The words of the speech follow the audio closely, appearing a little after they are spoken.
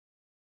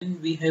Then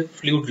we have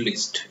fluid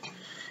list.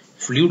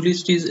 Fluid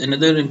list is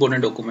another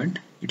important document.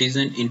 It is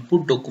an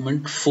input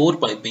document for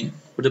piping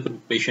for the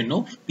preparation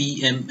of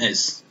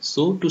PMS.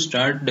 So to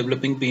start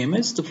developing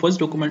PMS, the first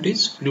document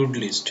is fluid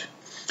list.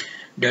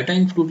 Data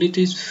in fluid list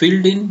is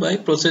filled in by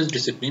process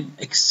discipline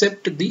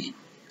except the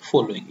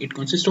following. It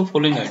consists of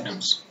following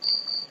items.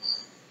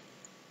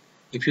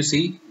 If you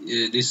see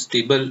this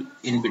table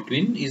in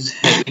between is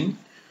having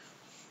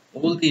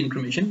all the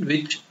information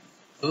which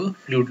a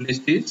fluid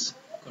list is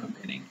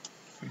containing.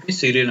 Okay,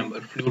 serial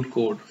number, fluid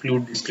code,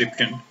 fluid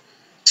description,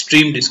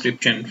 stream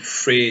description,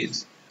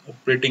 phase,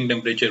 operating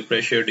temperature,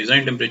 pressure,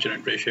 design temperature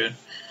and pressure,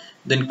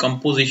 then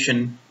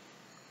composition,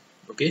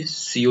 okay,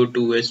 CO2,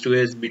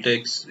 H2S, beta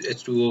X,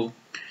 H2O,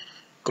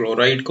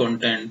 chloride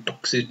content,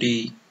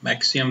 toxicity,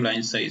 maximum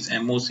line size,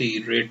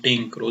 MOC,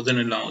 rating, corrosion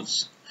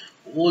allowance.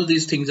 All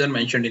these things are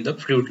mentioned in the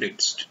fluid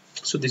list.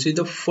 So this is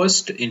the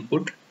first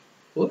input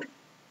for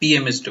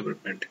PMS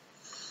development.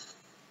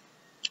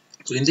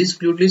 So in this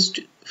fluid list,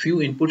 few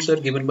inputs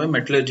are given by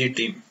metallurgy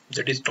team,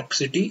 that is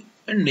toxicity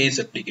and NACE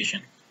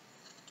application,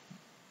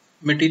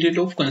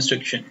 material of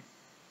construction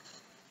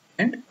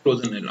and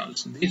corrosion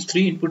allowance. These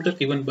three inputs are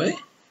given by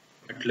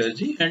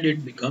metallurgy and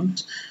it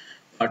becomes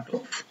part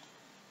of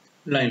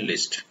line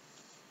list.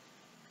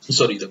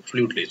 Sorry, the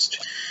fluid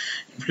list.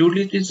 Fluid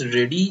list is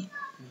ready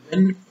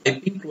when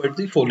piping provides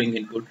the following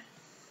input.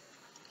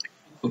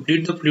 To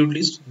complete the fluid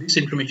list, this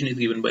information is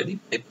given by the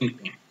piping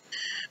team.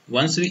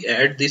 Once we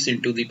add this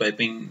into the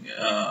piping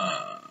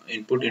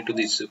input into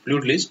this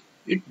fluid list,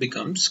 it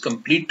becomes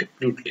complete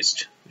fluid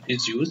list. It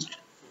is used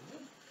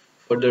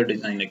for the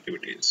design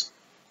activities.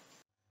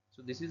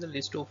 So this is a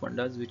list of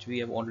fundas which we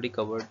have already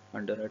covered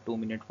under a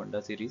 2-minute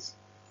funda series,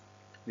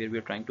 where we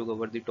are trying to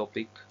cover the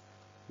topic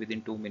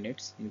within 2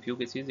 minutes. In few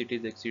cases it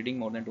is exceeding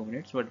more than 2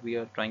 minutes, but we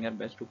are trying our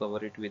best to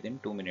cover it within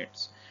 2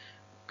 minutes.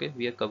 Okay,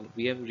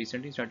 we have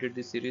recently started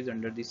this series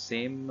under the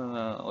same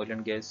oil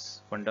and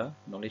gas funda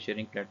knowledge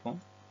sharing platform.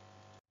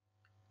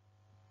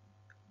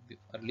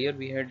 Earlier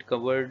we had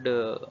covered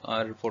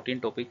our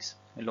 14 topics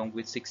along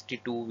with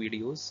 62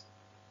 videos.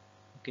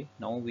 Okay,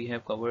 now we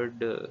have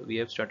covered we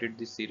have started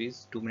this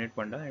series 2-minute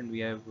funda and we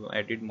have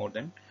added more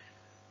than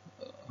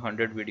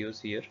 100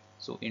 videos here.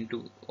 So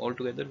into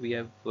altogether we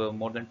have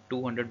more than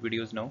 200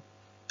 videos now.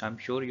 I'm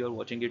sure you are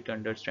watching it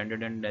under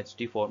standard and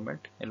HD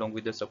format along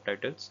with the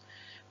subtitles.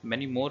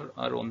 Many more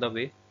are on the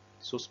way,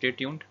 so stay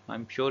tuned.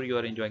 I'm sure you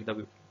are enjoying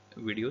the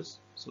videos.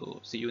 So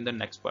see you in the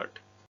next part.